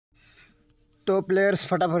तो प्लेयर्स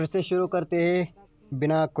फटाफट से शुरू करते हैं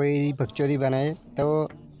बिना कोई बकचोदी बनाए। तो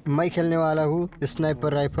मैं खेलने वाला हूँ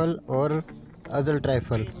स्नाइपर राइफल और अजल्ट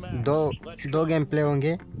राइफल। दो गेम प्ले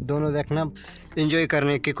होंगे, दोनों देखना, एंजॉय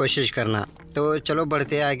करने की कोशिश करना। तो चलो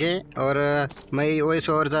बढ़ते आगे। और मैं वॉइस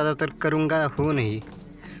ओवर ज़्यादातर करूँगा हूँ नहीं,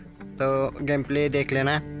 तो गेम प्ले देख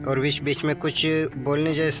लेना। और बीच बीच में कुछ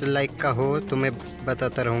बोलने जैसे लाइक का हो तो मैं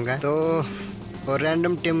बताता रहूँगा। तो और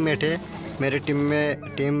रैंडम टीममेट है, मेरे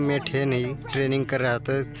टीममेट है नहीं, ट्रेनिंग कर रहा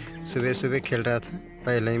था, सुबह सुबह खेल रहा था,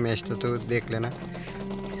 पहला ही मैच था, तो देख लेना।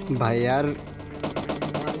 भाई यार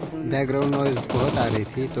बैकग्राउंड नॉइज़ बहुत आ रही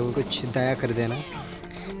थी, तो कुछ दया कर देना,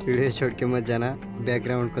 वीडियो छोड़ के मत जाना,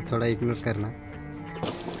 बैकग्राउंड को थोड़ा इग्नोर करना।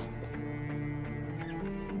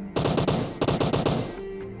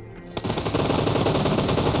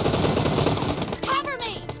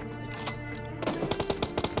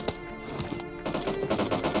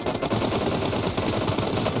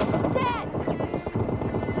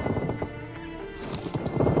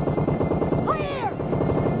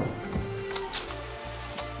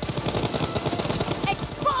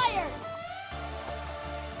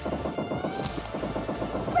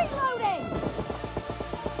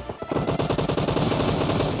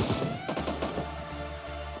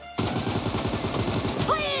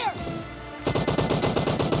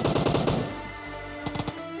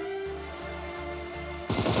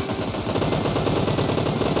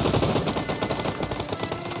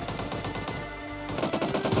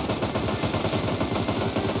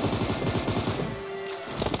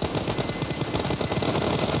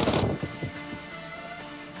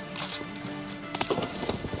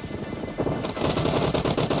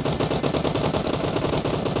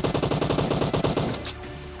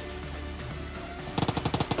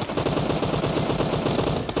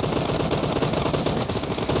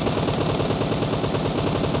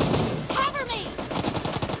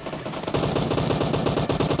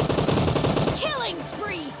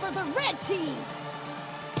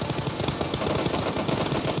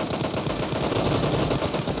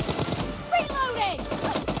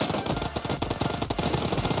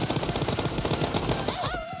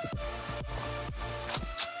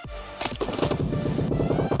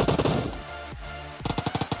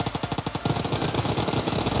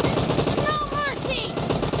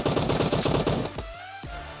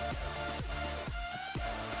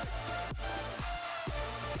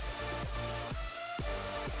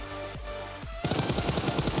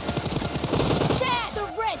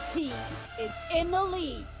 Is in the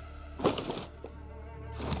lead.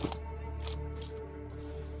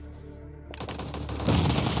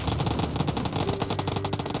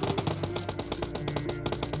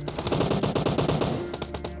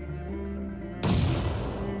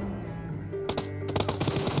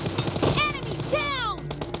 Enemy down.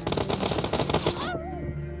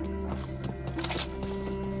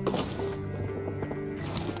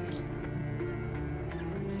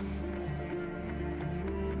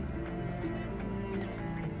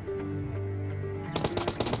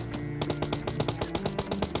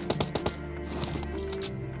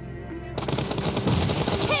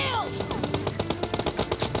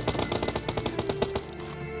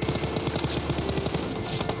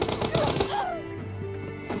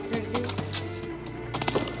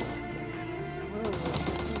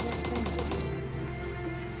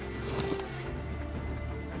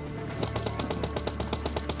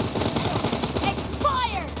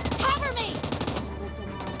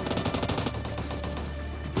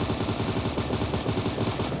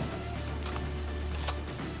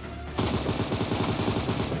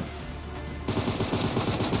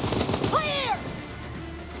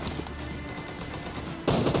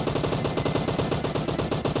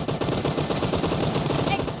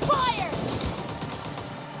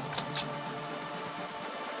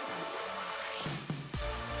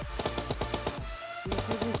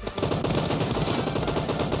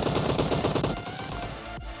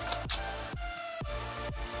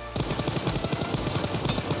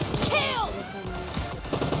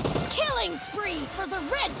 Spree for the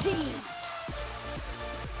red team!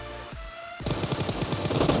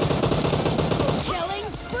 Killing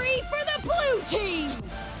spree for the blue team!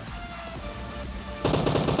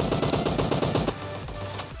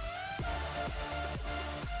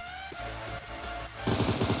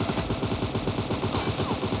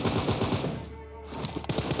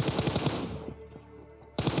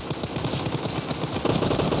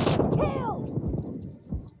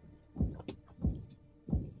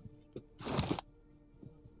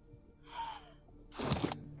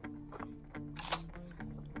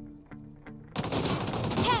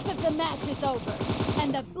 The match is over,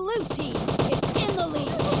 and the blue team is in the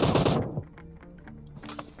lead.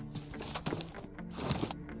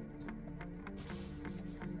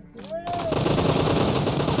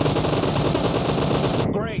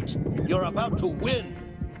 about to win.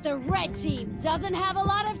 The red team doesn't have a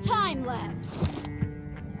lot of time left.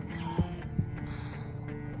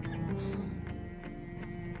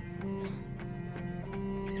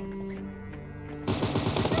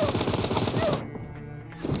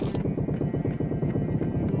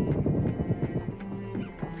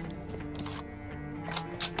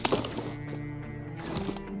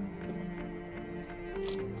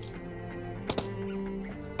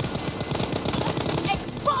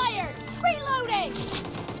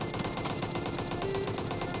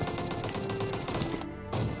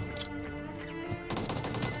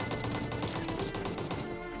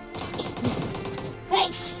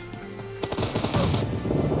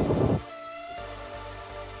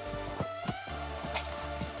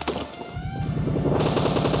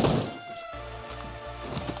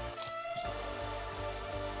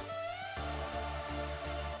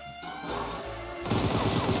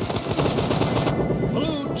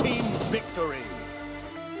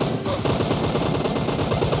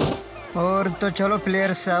 और तो चलो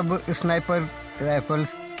players अब sniper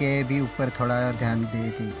rifles के भी ऊपर थोड़ा ध्यान दे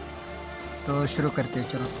दी, तो शुरू करते हैं।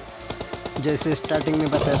 चलो जैसे स्टार्टिंग में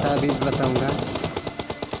बताया था अभी भी बताऊंगा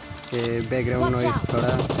कि बैकग्राउंड नॉइस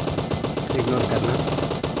थोड़ा इग्नोर करना।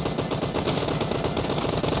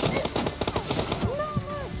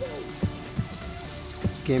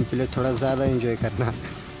 गेम प्ले थोड़ा ज़्यादा एंजॉय करना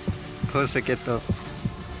हो सके तो।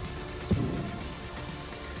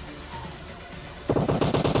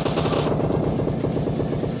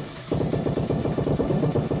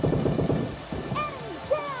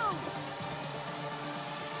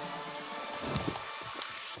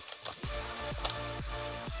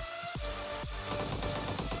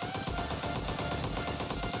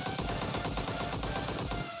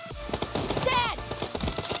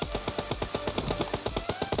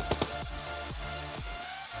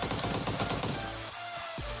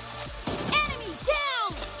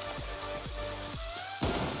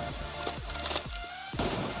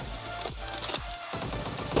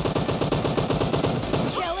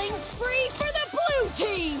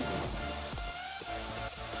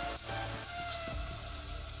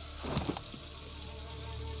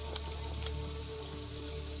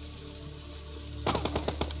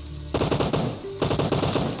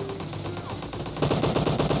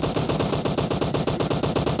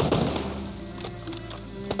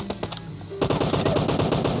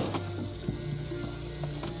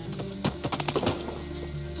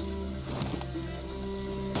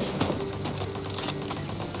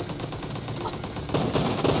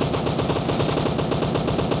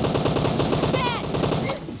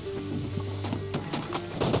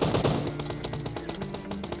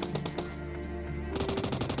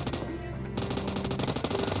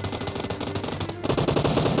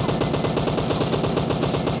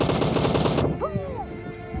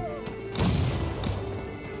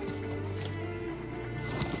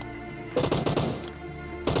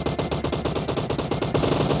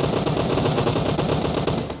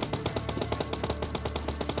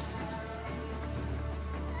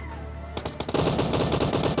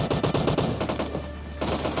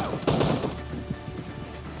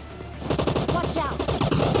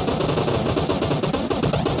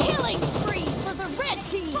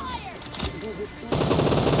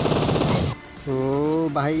 ओ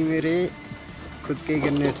भाई मेरे खुद के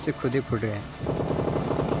ग्रेनेड से खुद ही फुट गए।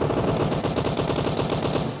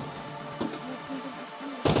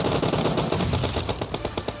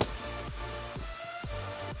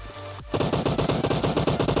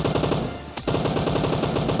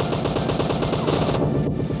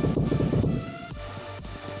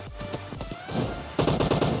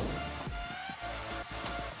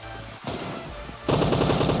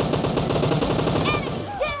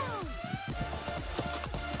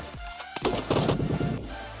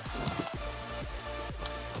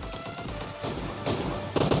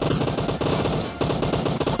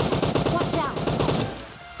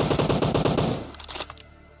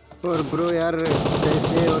 और ब्रो यार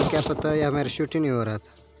कैसे और क्या पता या मेरा शूट ही नहीं हो रहा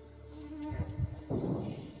था।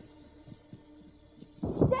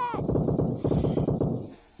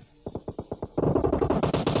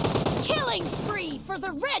 Killing spree for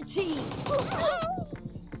the red team.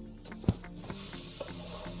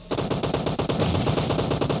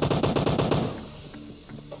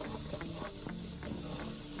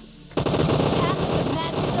 Half the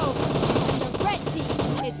match is over, and the red team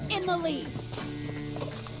is in the lead.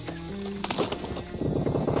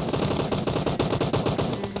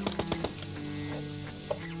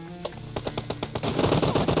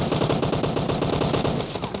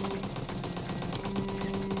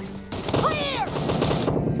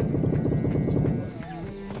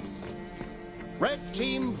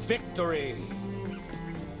 team victory.